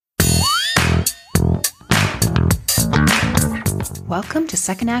Welcome to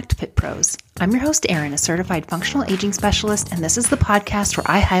Second Act Fit Pros. I'm your host, Erin, a certified functional aging specialist, and this is the podcast where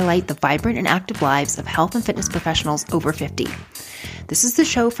I highlight the vibrant and active lives of health and fitness professionals over 50. This is the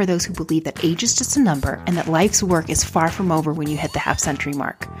show for those who believe that age is just a number and that life's work is far from over when you hit the half-century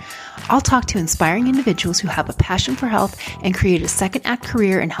mark. I'll talk to inspiring individuals who have a passion for health and create a second act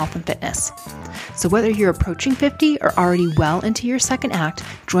career in health and fitness. So whether you're approaching 50 or already well into your second act,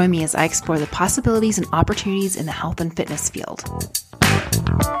 join me as I explore the possibilities and opportunities in the health and fitness field.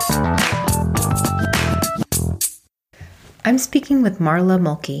 I'm speaking with Marla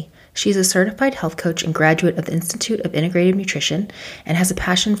Mulkey. She's a certified health coach and graduate of the Institute of Integrative Nutrition and has a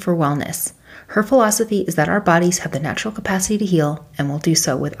passion for wellness. Her philosophy is that our bodies have the natural capacity to heal and will do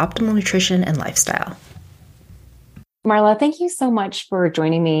so with optimal nutrition and lifestyle. Marla, thank you so much for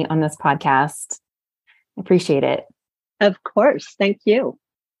joining me on this podcast. I appreciate it. Of course. Thank you.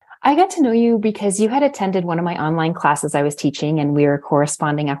 I got to know you because you had attended one of my online classes I was teaching, and we were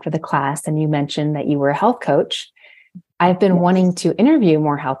corresponding after the class, and you mentioned that you were a health coach. I've been wanting to interview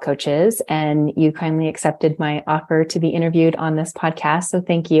more health coaches, and you kindly accepted my offer to be interviewed on this podcast. So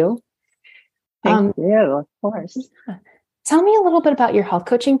thank you. Thank you, of course. Tell me a little bit about your health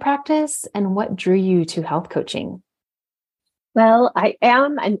coaching practice and what drew you to health coaching. Well, I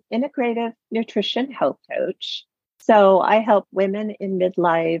am an integrative nutrition health coach. So I help women in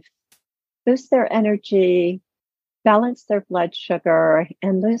midlife boost their energy, balance their blood sugar,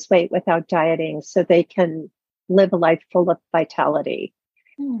 and lose weight without dieting so they can live a life full of vitality.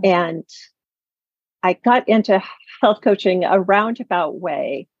 And I got into health coaching a roundabout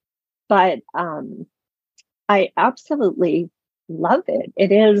way, but I absolutely love it.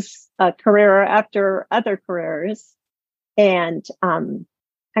 It is a career after other careers. And I'm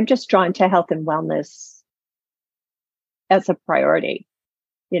just drawn to health and wellness as a priority,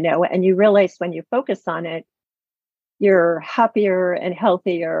 and you realize when you focus on it, you're happier and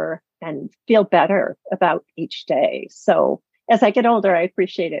healthier and feel better about each day. So as I get older, I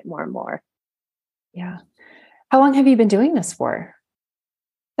appreciate it more and more. Yeah. How long have you been doing this for?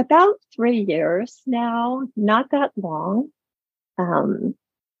 About 3 years now, not that long.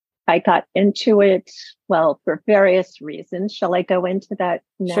 I got into it, for various reasons. Shall I go into that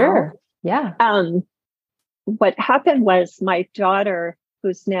now? Sure. Yeah. What happened was my daughter,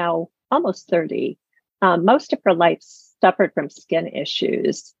 who's now almost 30, most of her life suffered from skin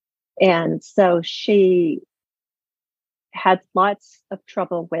issues. And so she had lots of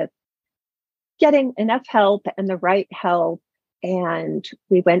trouble with getting enough help and the right help. And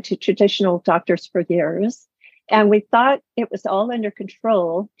we went to traditional doctors for years, and we thought it was all under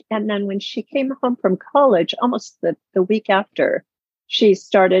control. And then when she came home from college, almost the week after, she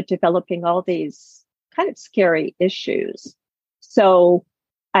started developing all these kind of scary issues. So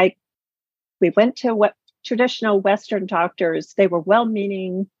we went to what traditional Western doctors. They were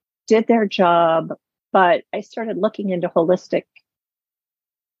well-meaning, did their job, but I started looking into holistic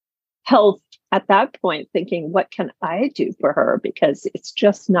health at that point, thinking, what can I do for her? Because it's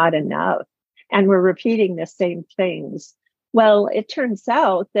just not enough. And we're repeating the same things. Well, it turns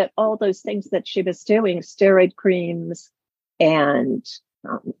out that all those things that she was doing, steroid creams and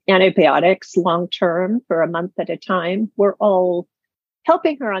antibiotics long-term for a month at a time, were all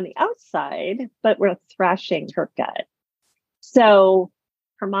helping her on the outside, but were thrashing her gut. So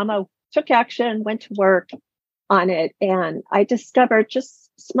her mama took action, went to work on it, and I discovered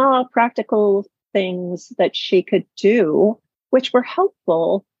just small practical things that she could do, which were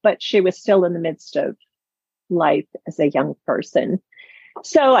helpful, but she was still in the midst of life as a young person.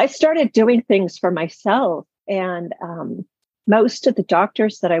 So I started doing things for myself, and most of the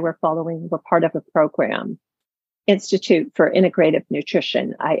doctors that I were following were part of a program, Institute for Integrative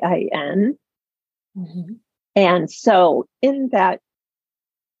Nutrition, IIN. Mm-hmm. And so in that,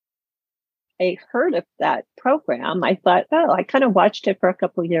 I heard of that program. I thought, I kind of watched it for a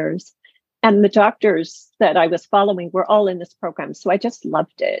couple of years. And the doctors that I was following were all in this program. So I just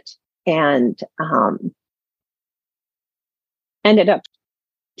loved it and ended up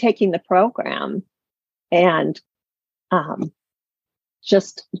taking the program and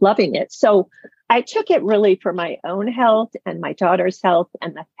just loving it. So I took it really for my own health and my daughter's health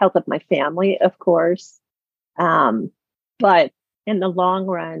and the health of my family, of course. But in the long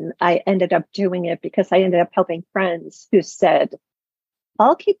run, I ended up doing it because I ended up helping friends who said,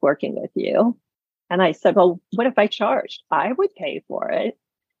 I'll keep working with you. And I said, well, what if I charged? I would pay for it.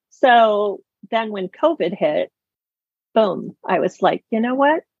 So then when COVID hit, boom, I was like, you know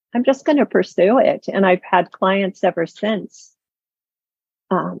what? I'm just going to pursue it. And I've had clients ever since.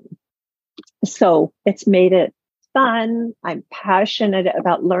 So it's made it fun. I'm passionate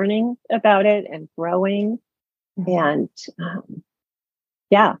about learning about it and growing. And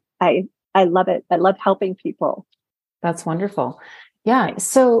Yeah, I love it. I love helping people. That's wonderful. Yeah.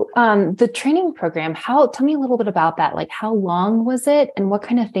 So the training program, tell me a little bit about that. Like how long was it and what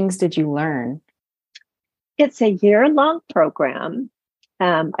kind of things did you learn? It's a year-long program.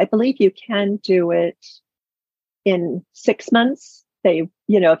 I believe you can do it in 6 months. If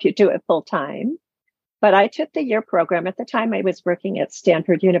you do it full time. But I took the year program. At the time, I was working at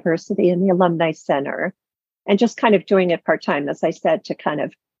Stanford University in the Alumni Center and just kind of doing it part time, as I said, to kind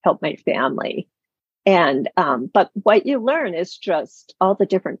of help my family. But what you learn is just all the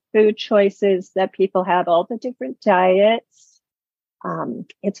different food choices that people have, all the different diets.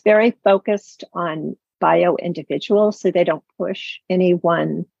 It's very focused on bio individuals, so they don't push any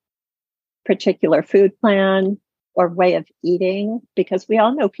one particular food plan or way of eating, because we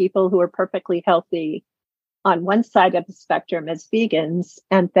all know people who are perfectly healthy on one side of the spectrum as vegans,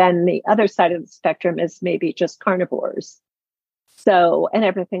 and then the other side of the spectrum is maybe just carnivores. So, and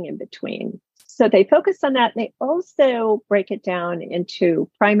everything in between. So they focus on that. And they also break it down into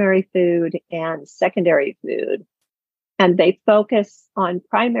primary food and secondary food. And they focus on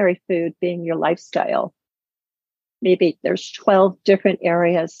primary food being your lifestyle. Maybe there's 12 different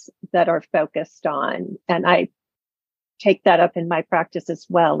areas that are focused on. And I take that up in my practice as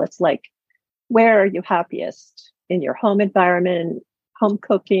well. It's like, where are you happiest? In your home environment, home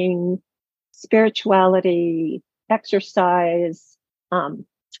cooking, spirituality, exercise,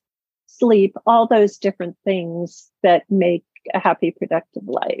 sleep, all those different things that make a happy, productive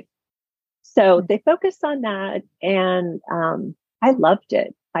life. So they focus on that. And I loved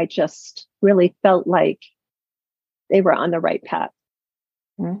it. I just really felt like they were on the right path.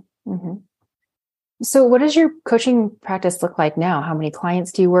 Mm-hmm. So what does your coaching practice look like now? How many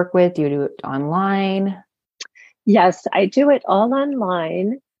clients do you work with? Do you do it online? Yes, I do it all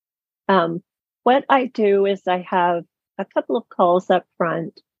online. What I do is I have a couple of calls up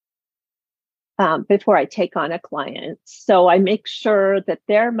front before I take on a client. So I make sure that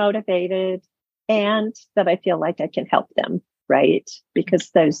they're motivated and that I feel like I can help them, right?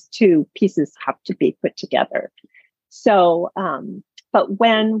 Because those two pieces have to be put together. So, but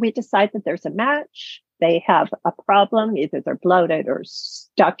when we decide that there's a match, they have a problem, either they're bloated or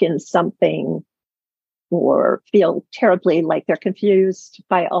stuck in something or feel terribly like they're confused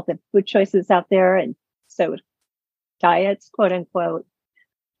by all the food choices out there. And so diets, quote unquote,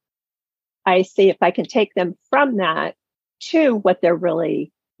 I see if I can take them from that to what they're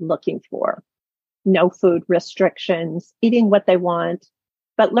really looking for. No food restrictions, eating what they want,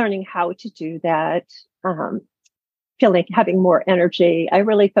 but learning how to do that. Having more energy. I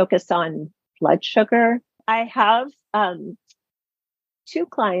really focus on blood sugar. I have 2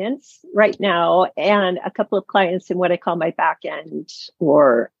 clients right now and a couple of clients in what I call my back end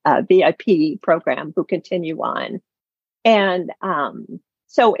or VIP program who continue on. And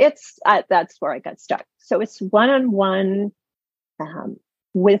so that's where I got stuck. So it's one-on-one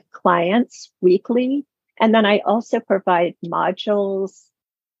with clients weekly. And then I also provide modules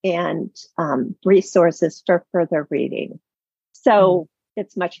and resources for further reading. So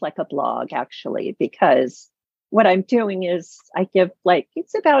it's much like a blog, actually, because what I'm doing is I give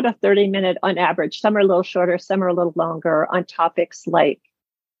it's about a 30-minute on average. Some are a little shorter, some are a little longer on topics like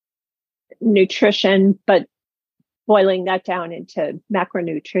nutrition, but boiling that down into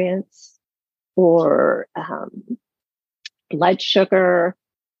macronutrients or blood sugar.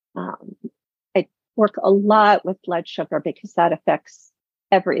 I work a lot with blood sugar because that affects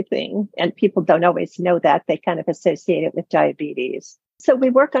everything. And people don't always know that. They kind of associate it with diabetes. So we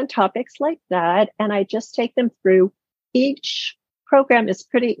work on topics like that. And I just take them through. Each program is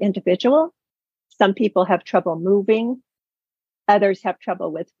pretty individual. Some people have trouble moving. Others have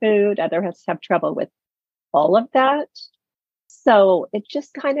trouble with food. Others have trouble with all of that. So it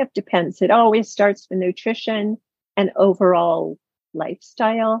just kind of depends. It always starts with nutrition and overall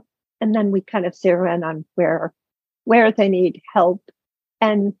lifestyle. And then we kind of zero in on where they need help.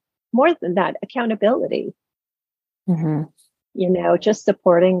 And more than that, accountability, just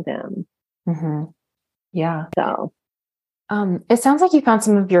supporting them. Yeah. So it sounds like you found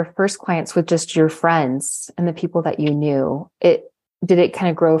some of your first clients with just your friends and the people that you knew. Did it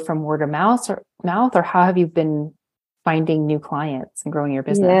kind of grow from word of mouth or how have you been finding new clients and growing your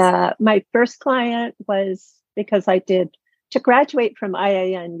business? Yeah, my first client was because to graduate from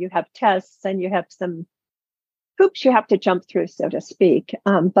IAN, you have tests and you have some hoops you have to jump through, so to speak.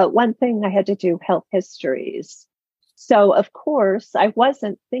 But one thing I had to do health histories. So of course I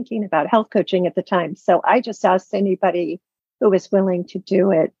wasn't thinking about health coaching at the time. So I just asked anybody who was willing to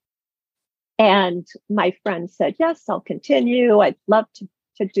do it. And my friend said, yes, I'll continue. I'd love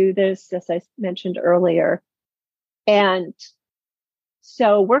to do this, as I mentioned earlier. And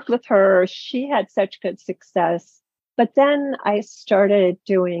So worked with her. She had such good success. But then I started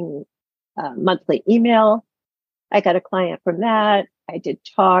doing monthly email. I got a client from that. I did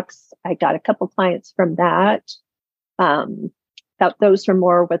talks. I got a couple clients from that. Those were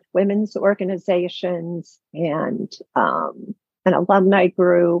more with women's organizations and an alumni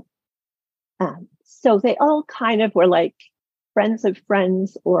group. So they all kind of were like friends of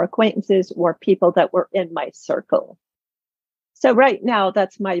friends or acquaintances or people that were in my circle. So right now,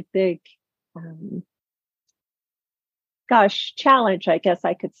 that's my big, challenge, I guess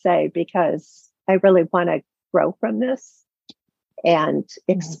I could say, because I really want to grow from this and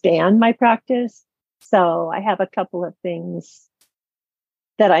expand my practice. So I have a couple of things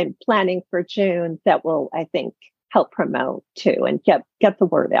that I'm planning for June that will, I think, help promote too and get the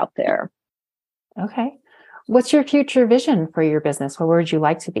word out there. Okay. What's your future vision for your business? Where would you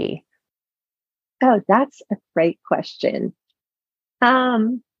like to be? Oh, that's a great question. I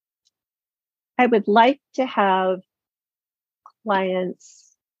would like to have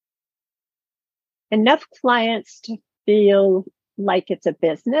enough clients to feel like it's a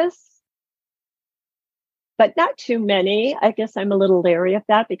business, but not too many. I guess I'm a little leery of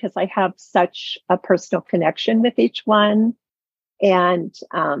that because I have such a personal connection with each one, and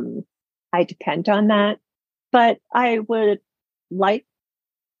I depend on that. But I would like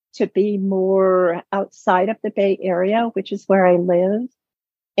to be more outside of the Bay Area, which is where I live,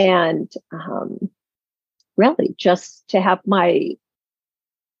 and really just to have my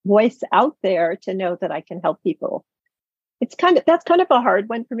voice out there to know that I can help people. That's kind of a hard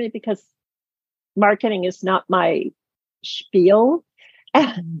one for me because marketing is not my spiel.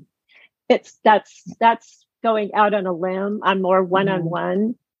 That's going out on a limb. I'm more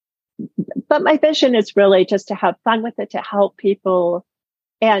one-on-one. But my vision is really just to have fun with it, to help people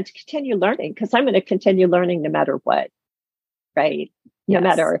and continue learning, because I'm going to continue learning no matter what, right? No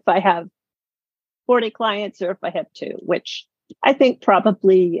matter if I have 40 clients or if I have 2, which I think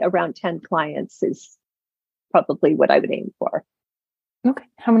probably around 10 clients is probably what I would aim for. Okay.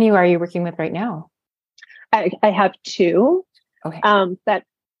 How many are you working with right now? I have 2. Okay. That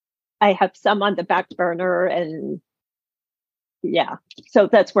I have some on the back burner, and so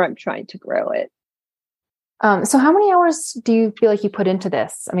that's where I'm trying to grow it. So how many hours do you feel like you put into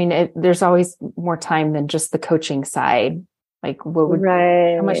this? I mean, there's always more time than just the coaching side. Like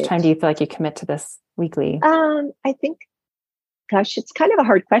how much time do you feel like you commit to this weekly? I think, it's kind of a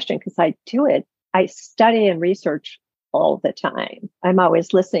hard question because I study and research all the time. I'm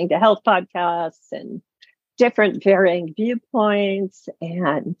always listening to health podcasts and different varying viewpoints.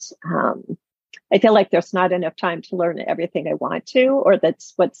 And I feel like there's not enough time to learn everything I want to, or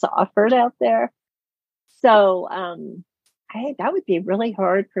that's what's offered out there. So that would be really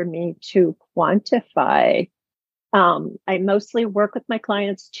hard for me to quantify. I mostly work with my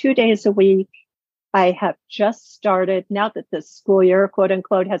clients 2 days a week. I have just started, now that the school year, quote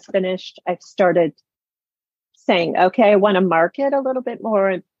unquote, has finished, I've started saying, okay, I want to market a little bit more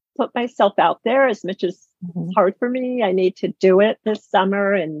and put myself out there as much as it's hard for me. I need to do it this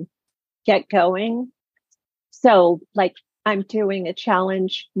summer and get going. So I'm doing a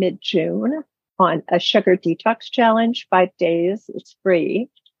challenge mid-June on a sugar detox challenge, 5 days. It's free.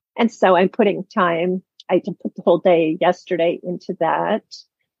 And so I'm putting time. I put the whole day yesterday into that.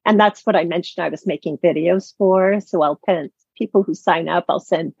 And that's what I mentioned I was making videos for. So I'll people who sign up, I'll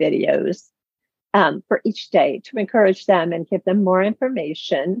send videos for each day to encourage them and give them more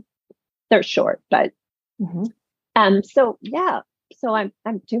information. They're short, but so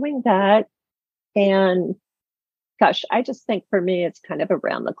I'm doing that. And I just think for me, it's kind of a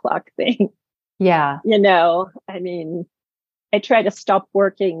round the clock thing. Yeah. I mean, I try to stop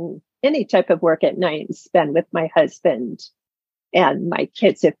working any type of work at night and spend with my husband and my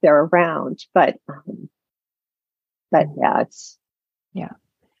kids if they're around. But it's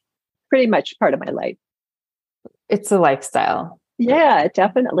pretty much part of my life. It's a lifestyle. Yeah, it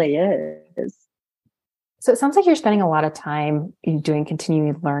definitely is. So it sounds like you're spending a lot of time doing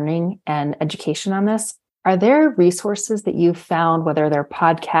continuing learning and education on this. Are there resources that you've found, whether they're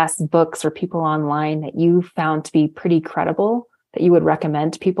podcasts, books, or people online that you found to be pretty credible that you would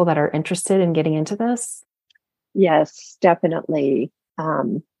recommend to people that are interested in getting into this? Yes, definitely.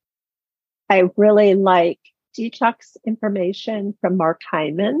 I really like detox information from Mark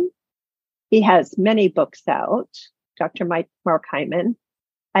Hyman. He has many books out, Dr. Mark Hyman.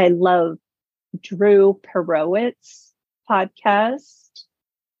 I love Drew Perowit's podcast.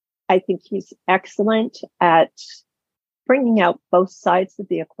 I think he's excellent at bringing out both sides of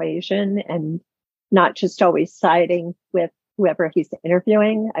the equation and not just always siding with whoever he's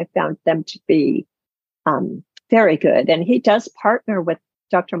interviewing. I found them to be very good. And he does partner with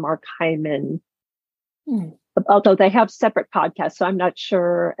Dr. Mark Hyman, although they have separate podcasts. So I'm not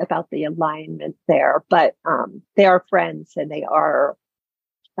sure about the alignment there, but they are friends and they are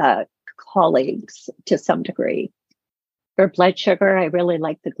colleagues to some degree. For blood sugar, I really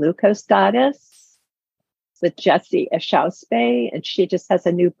like the Glucose Goddess with Jessie Echauspe, and she just has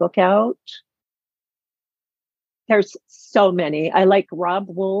a new book out. There's so many. I like Rob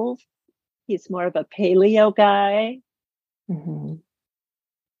Wolf. He's more of a paleo guy. Mm-hmm.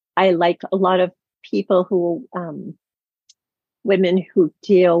 I like a lot of people who, women who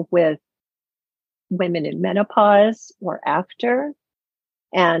deal with women in menopause or after,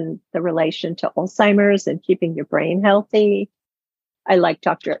 and the relation to Alzheimer's and keeping your brain healthy. I like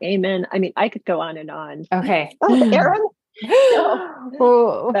Dr. Amen. I mean, I could go on and on. Okay. Oh, Erin.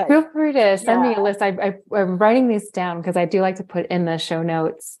 Well, feel free to send me a list. I'm writing these down because I do like to put in the show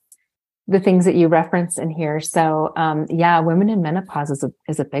notes the things that you reference in here. So, women in menopause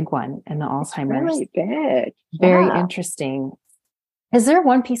is a big one, and the Alzheimer's. It's really big. Very interesting. Is there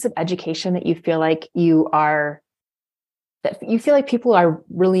one piece of education that you feel like people are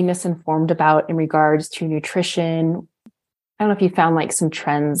really misinformed about in regards to nutrition? I don't know if you found like some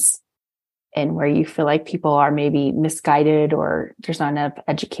trends in where you feel like people are maybe misguided or there's not enough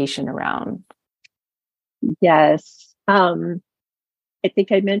education around. Yes. I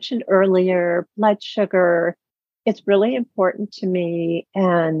think I mentioned earlier, blood sugar. It's really important to me.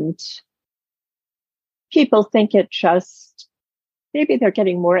 And people think maybe they're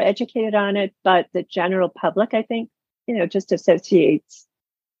getting more educated on it, but the general public, I think, just associates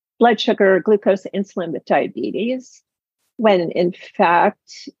blood sugar, glucose, insulin with diabetes, when in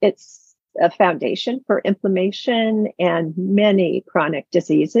fact, it's a foundation for inflammation and many chronic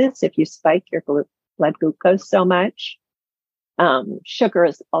diseases if you spike your blood glucose so much. Sugar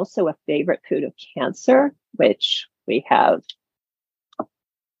is also a favorite food of cancer, which we have,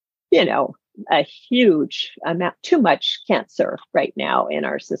 a huge amount, too much cancer right now in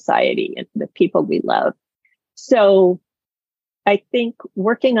our society and the people we love. So I think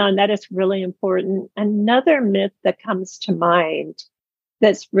working on that is really important. Another myth that comes to mind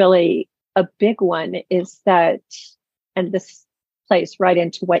that's really a big one is that, and this plays right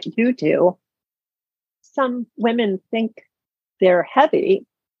into what you do, some women think they're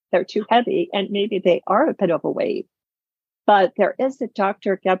too heavy, and maybe they are a bit overweight. But there is a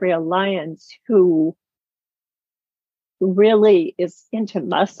Dr. Gabrielle Lyons who really is into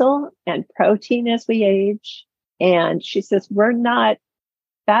muscle and protein as we age. And she says, we're not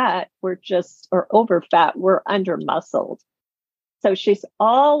fat, or over fat, we're under muscled. So she's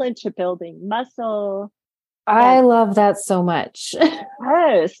all into building muscle. I love that so much.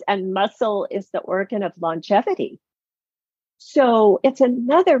 Yes. And muscle is the organ of longevity. So it's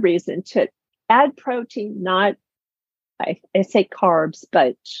another reason to add protein, not, I say carbs,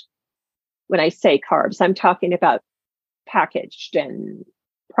 but when I say carbs, I'm talking about packaged and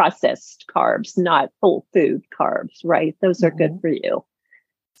processed carbs, not whole food carbs, right? Those are good for you.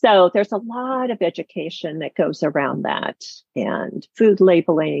 So there's a lot of education that goes around that, and food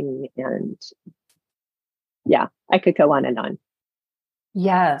labeling, and I could go on and on.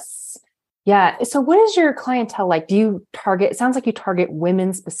 Yes. Yeah. So what is your clientele like? It sounds like you target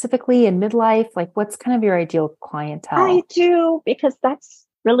women specifically in midlife. Like, what's kind of your ideal clientele? I do, because that's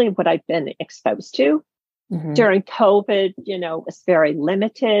really what I've been exposed to. During COVID, it was very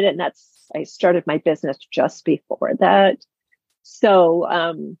limited, and I started my business just before that. So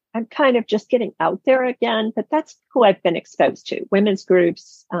I'm kind of just getting out there again, but that's who I've been exposed to. Women's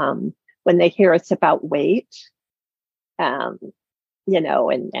groups, when they hear it's about weight, and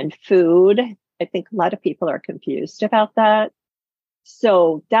food, I think a lot of people are confused about that.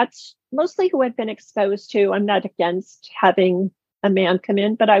 So that's mostly who I've been exposed to. I'm not against having a man come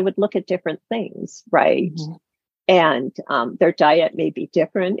in, but I would look at different things, right? And their diet may be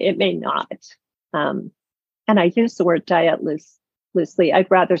different. It may not. And I use the word diet loosely.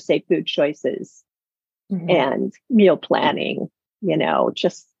 I'd rather say food choices and meal planning,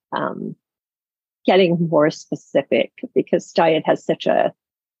 just getting more specific, because diet has such a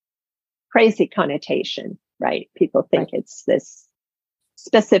crazy connotation, right? People think it's this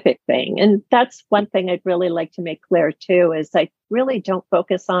specific thing. And that's one thing I'd really like to make clear too, is I really don't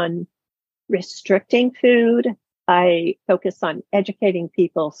focus on restricting food. I focus on educating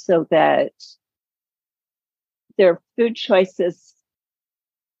people so that their food choices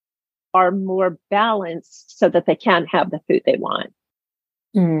are more balanced so that they can have the food they want.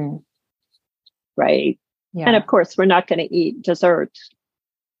 Right. Yeah. And of course, we're not going to eat dessert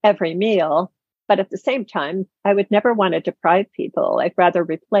every meal. But at the same time, I would never want to deprive people. I'd rather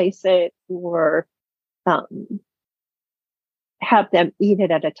replace it or um, have them eat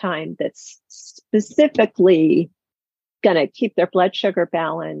it at a time that's specifically going to keep their blood sugar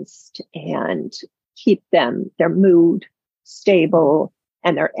balanced and keep their mood stable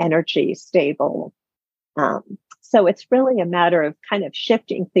and their energy stable. So it's really a matter of kind of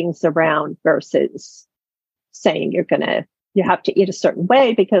shifting things around versus saying you have to eat a certain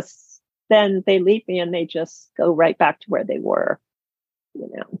way, because then they leave me and they just go right back to where they were,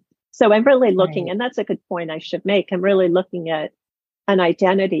 So I'm really looking, and that's a good point I should make. I'm really looking at an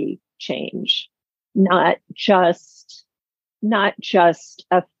identity change, not just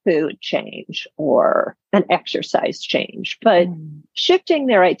a food change or an exercise change, but shifting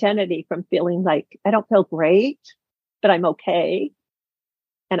their identity from feeling like I don't feel great, but I'm okay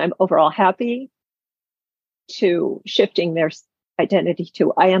and I'm overall happy, to shifting their identity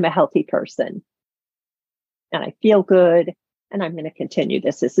to I am a healthy person and I feel good and I'm going to continue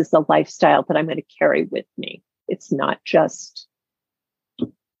this. This is a lifestyle that I'm going to carry with me. It's not just,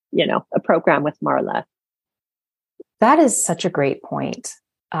 a program with Marla. That is such a great point.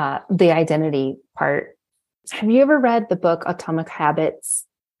 The identity part. Have you ever read the book Atomic Habits?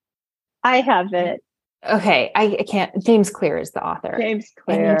 I have it. Okay. I can't. James Clear is the author. James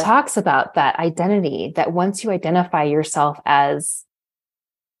Clear. And he talks about that identity, that once you identify yourself as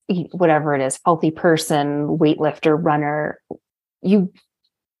whatever it is, healthy person, weightlifter, runner, you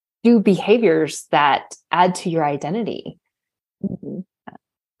do behaviors that add to your identity. Mm-hmm.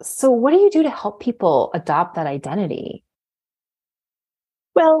 So what do you do to help people adopt that identity?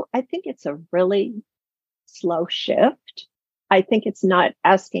 Well, I think it's a really slow shift. I think it's not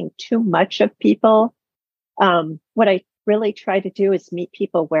asking too much of people. What I really try to do is meet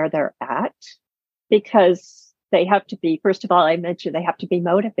people where they're at, because they have to be, first of all, I mentioned they have to be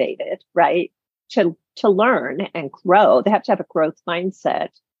motivated, right? To learn and grow. They have to have a growth mindset,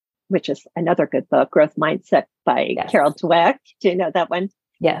 which is another good book, Growth Mindset by Carol Dweck. Do you know that one?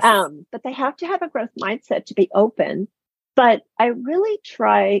 Yes. But they have to have a growth mindset to be open. But I really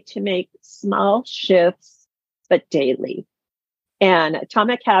try to make small shifts, but daily. And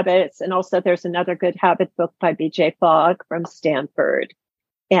Atomic Habits, and also there's another good habit book by BJ Fogg from Stanford,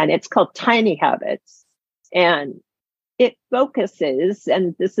 and it's called Tiny Habits. And it focuses,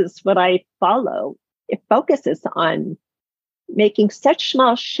 and this is what I follow, it focuses on making such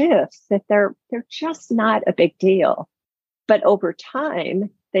small shifts that they're just not a big deal. But over time,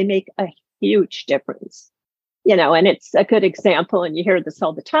 they make a huge difference. And it's a good example, and you hear this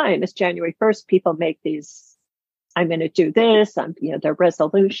all the time, is January 1st, people make these, I'm going to do this, their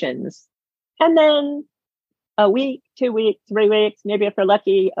resolutions. And then a week, 2 weeks, 3 weeks, maybe if they're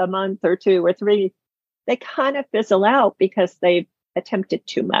lucky, a month or 2 or 3, they kind of fizzle out because they've attempted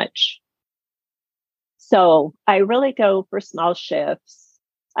too much. So I really go for small shifts.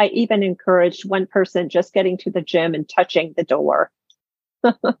 I even encouraged one person just getting to the gym and touching the door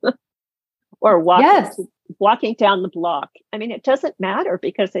or walking down the block. I mean, it doesn't matter,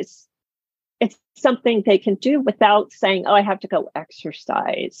 because it's something they can do without saying, oh, I have to go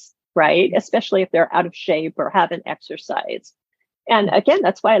exercise, right? Especially if they're out of shape or haven't exercised. And again,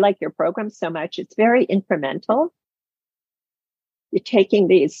 that's why I like your program so much. It's very incremental. You're taking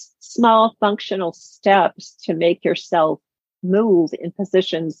these small functional steps to make yourself move in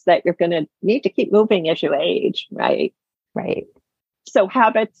positions that you're going to need to keep moving as you age, right? Right. So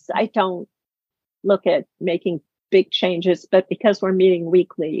habits, I don't look at making big changes, but because we're meeting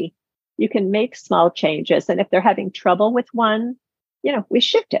weekly, you can make small changes. And if they're having trouble with one, we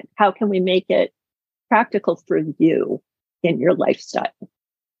shift it. How can we make it practical for you in your lifestyle?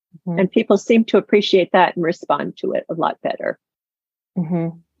 Mm-hmm. And people seem to appreciate that and respond to it a lot better.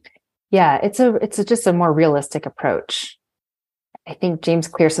 Mm-hmm. Yeah, it's just a more realistic approach. I think James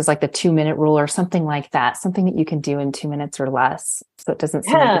Clear says like the 2-minute rule or something like that, something that you can do in 2 minutes or less. So it doesn't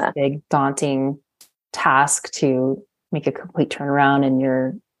seem like this big daunting task to make a complete turnaround in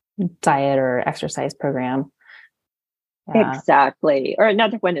your diet or exercise program. Yeah. Exactly. Or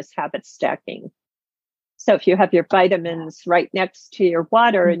another one is habit stacking. So if you have your vitamins right next to your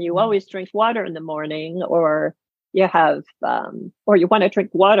water, and you always drink water in the morning, or you have, or you want to drink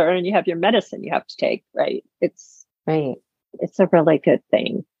water and you have your medicine you have to take, right? It's a really good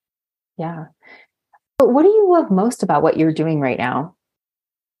thing. Yeah. But what do you love most about what you're doing right now?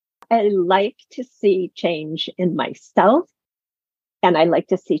 I like to see change in myself, and I like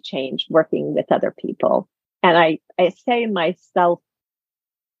to see change working with other people. And I say myself,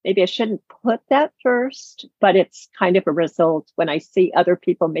 maybe I shouldn't put that first, but it's kind of a result when I see other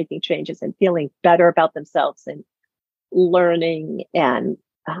people making changes and feeling better about themselves and learning. And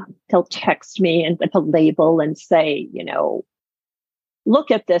they'll text me and with a label and say,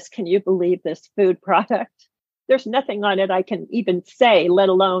 look at this. Can you believe this food product? There's nothing on it I can even say, let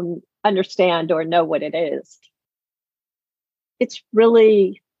alone understand or know what it is. It's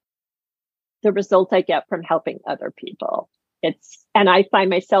really the result I get from helping other people. And I find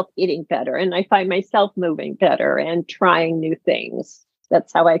myself eating better, and I find myself moving better and trying new things.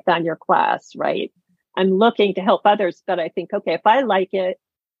 That's how I found your class, right? I'm looking to help others, but I think, okay, if I like it,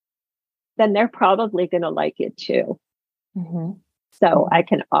 then they're probably going to like it too. Mm-hmm. So I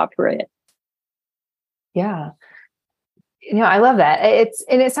can offer it. Yeah. I love that.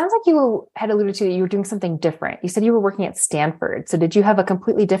 And it sounds like you had alluded to that you were doing something different. You said you were working at Stanford. So did you have a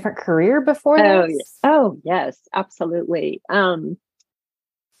completely different career before this? Oh, yes, absolutely.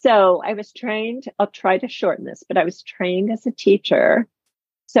 So I was trained, I'll try to shorten this, but I was trained as a teacher.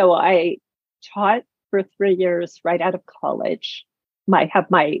 So I taught for 3 years right out of college. I have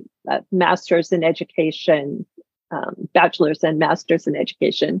my master's in education, bachelor's and master's in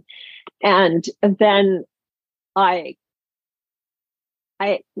education. And then I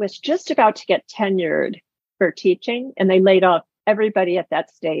was just about to get tenured for teaching, and they laid off everybody at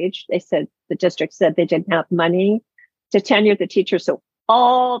that stage. The district said they didn't have money to tenure the teachers. So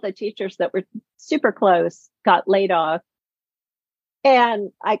all the teachers that were super close got laid off.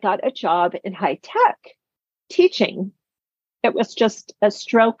 And I got a job in high tech teaching. It was just a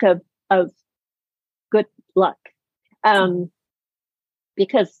stroke of good luck.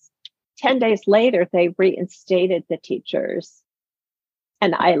 Because 10 days later, they reinstated the teachers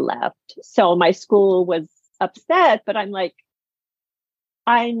and I left. So my school was upset, but I'm like,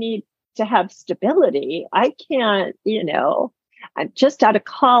 I need to have stability. I can't, I'm just out of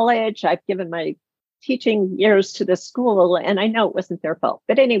college. I've given my teaching years to the school, and I know it wasn't their fault.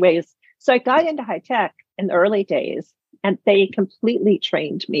 But anyways, so I got into high tech in the early days, and they completely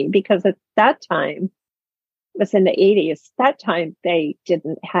trained me because at that time, it was in the 80s, that time they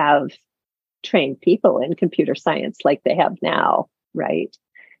didn't have trained people in computer science like they have now, right?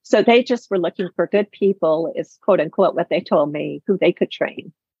 So they just were looking for good people, is quote unquote what they told me, who they could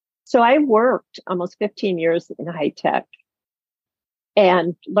train. So I worked almost 15 years in high tech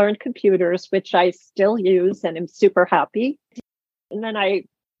and learned computers, which I still use and am super happy. And then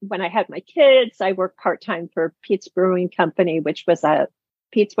when I had my kids, I worked part-time for Pete's Brewing Company, which was a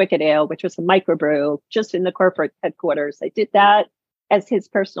Pete's Wicked Ale, which was a microbrew just in the corporate headquarters. I did that as his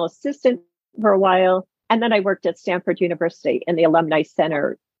personal assistant for a while. And then I worked at Stanford University in the Alumni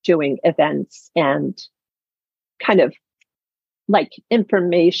Center doing events and kind of like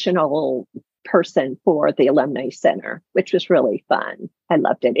informational person for the Alumni Center, which was really fun. I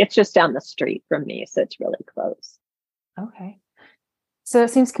loved it. It's just down the street from me, so it's really close. Okay. So it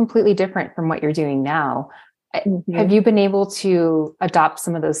seems completely different from what you're doing now. Mm-hmm. Have you been able to adopt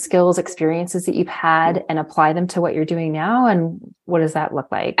some of those skills, experiences that you've had and apply them to what you're doing now? And what does that look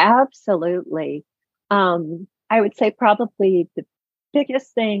like? Absolutely. I would say probably the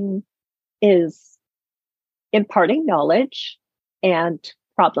biggest thing is imparting knowledge and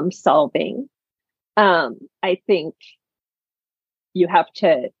problem solving. I think you have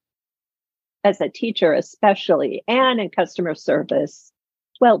to, as a teacher especially, and in customer service,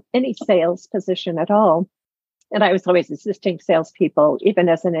 well, any sales position at all. And I was always assisting salespeople, even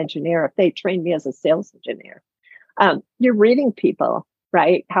as an engineer, if they trained me as a sales engineer. You're reading people,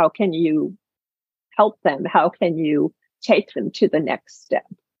 right? How can you help them? How can you take them to the next step?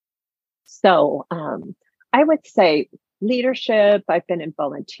 So I would say leadership. I've been in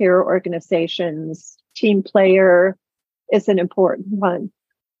volunteer organizations. Team player is an important one.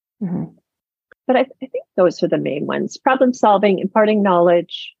 Mm-hmm. But I think those are the main ones. Problem solving, imparting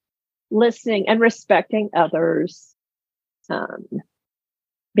knowledge, listening and respecting others,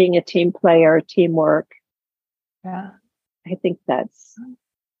 being a team player, teamwork. Yeah. I think that's,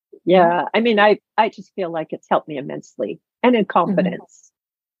 I mean, I just feel like it's helped me immensely. And in confidence,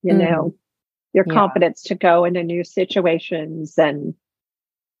 your confidence to go into new situations and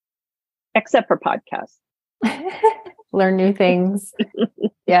except for podcasts. Learn new things.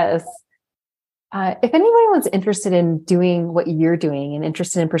 Yes. If anyone was interested in doing what you're doing and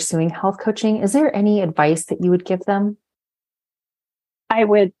interested in pursuing health coaching, is there any advice that you would give them? I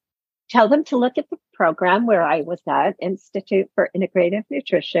would tell them to look at the program where I was at, Institute for Integrative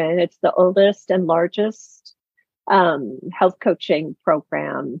Nutrition. It's the oldest and largest health coaching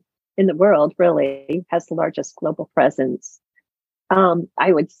program in the world, really has the largest global presence.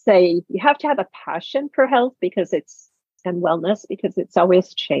 I would say you have to have a passion for health and wellness because it's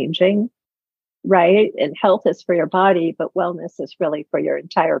always changing. Right? And health is for your body, but wellness is really for your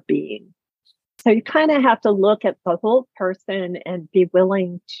entire being. So you kind of have to look at the whole person and be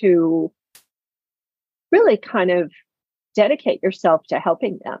willing to really kind of dedicate yourself to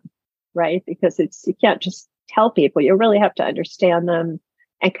helping them, right? Because you can't just tell people, you really have to understand them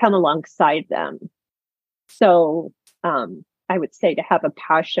and come alongside them. So I would say to have a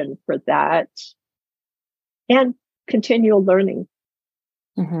passion for that and continual learning.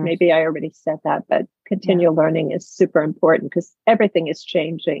 Mm-hmm. Maybe I already said that, but continual learning is super important because everything is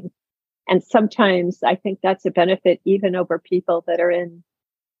changing. And sometimes I think that's a benefit even over people that are in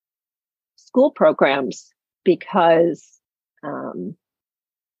school programs, because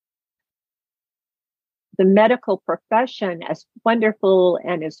the medical profession, as wonderful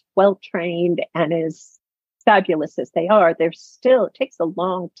and as well-trained and as fabulous as they are, it takes a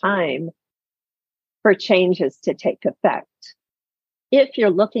long time for changes to take effect. If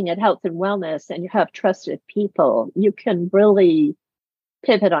you're looking at health and wellness and you have trusted people, you can really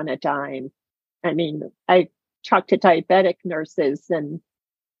pivot on a dime. I mean, I talked to diabetic nurses and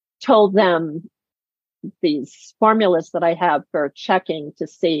told them these formulas that I have for checking to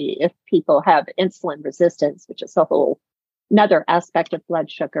see if people have insulin resistance, which is a whole another aspect of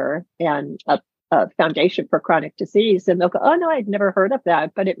blood sugar and a foundation for chronic disease. And they'll go, oh no, I'd never heard of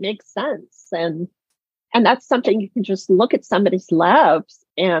that, but it makes sense. And that's something you can just look at somebody's labs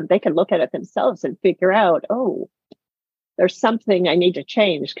and they can look at it themselves and figure out, oh, there's something I need to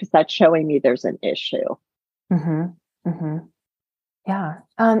change because that's showing me there's an issue. Mm-hmm. Mm-hmm. Yeah.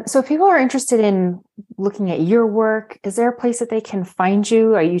 So if people are interested in looking at your work, is there a place that they can find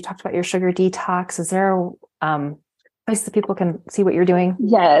you? Or you talked about your sugar detox. Is there a place that people can see what you're doing?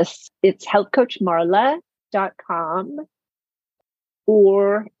 Yes. It's healthcoachmarla.com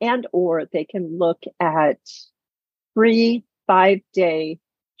or they can look at free 5-day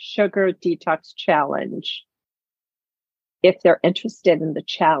sugar detox challenge if they're interested in the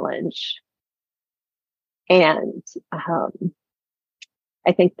challenge. And I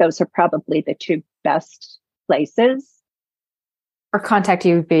think those are probably the two best places. Or contact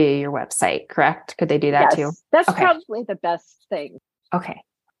you via your website, correct? Could they do that too? That's probably the best thing. Okay.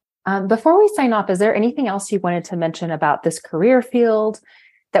 Before we sign off, is there anything else you wanted to mention about this career field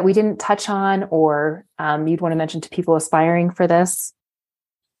that we didn't touch on, or you'd want to mention to people aspiring for this?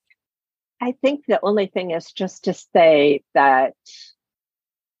 I think the only thing is just to say that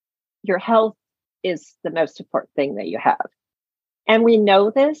your health is the most important thing that you have. And we know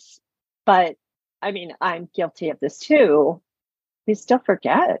this, but I mean, I'm guilty of this too. We still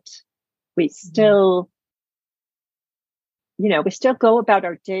forget. We still, we still go about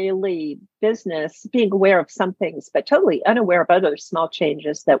our daily business being aware of some things, but totally unaware of other small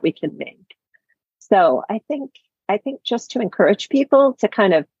changes that we can make. So I think just to encourage people to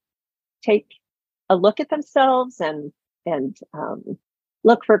kind of take a look at themselves and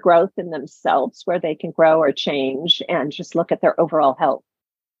look for growth in themselves where they can grow or change, and just look at their overall health.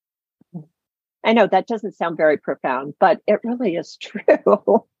 I know that doesn't sound very profound, but it really is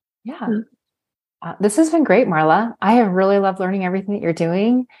true. Yeah. This has been great, Marla. I have really loved learning everything that you're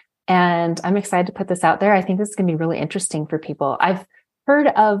doing, and I'm excited to put this out there. I think this is going to be really interesting for people. I've heard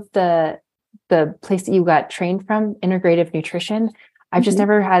of the place that you got trained from, Integrative Nutrition. I've just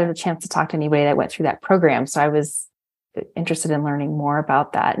never had a chance to talk to anybody that went through that program. So I was interested in learning more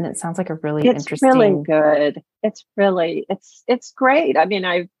about that. And it sounds like a really interesting. It's really good. It's really, it's great. I mean,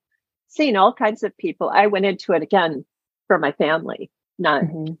 I've seen all kinds of people. I went into it again for my family, not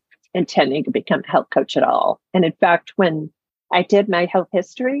intending to become a health coach at all. And in fact, when I did my health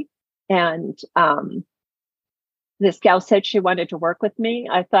history and this gal said she wanted to work with me,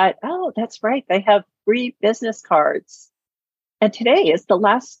 I thought, oh, that's right. They have free business cards. And today is the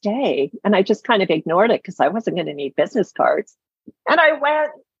last day. And I just kind of ignored it because I wasn't going to need business cards. And I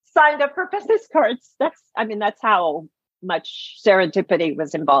signed up for business cards. That's how much serendipity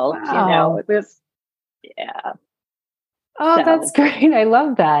was involved. Wow. It was, yeah. Oh, so, that's great. I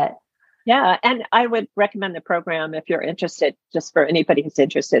love that. Yeah. And I would recommend the program if you're interested, just for anybody who's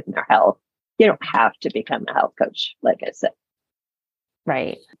interested in their health. You don't have to become a health coach, like I said.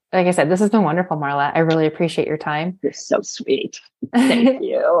 Right. Like I said, this has been wonderful, Marla. I really appreciate your time. You're so sweet. Thank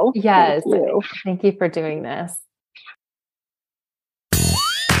you. Yes. Thank you for doing this.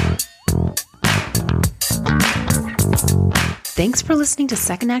 Thanks for listening to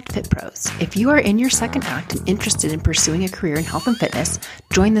Second Act Fit Pros. If you are in your second act and interested in pursuing a career in health and fitness,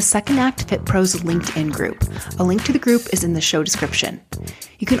 join the Second Act Fit Pros LinkedIn group. A link to the group is in the show description.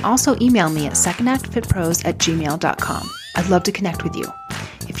 You can also email me at secondactfitpros@gmail.com. I'd love to connect with you.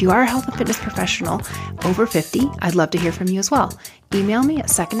 If you are a health and fitness professional over 50, I'd love to hear from you as well. Email me at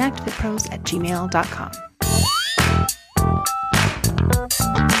secondactfitpros@gmail.com.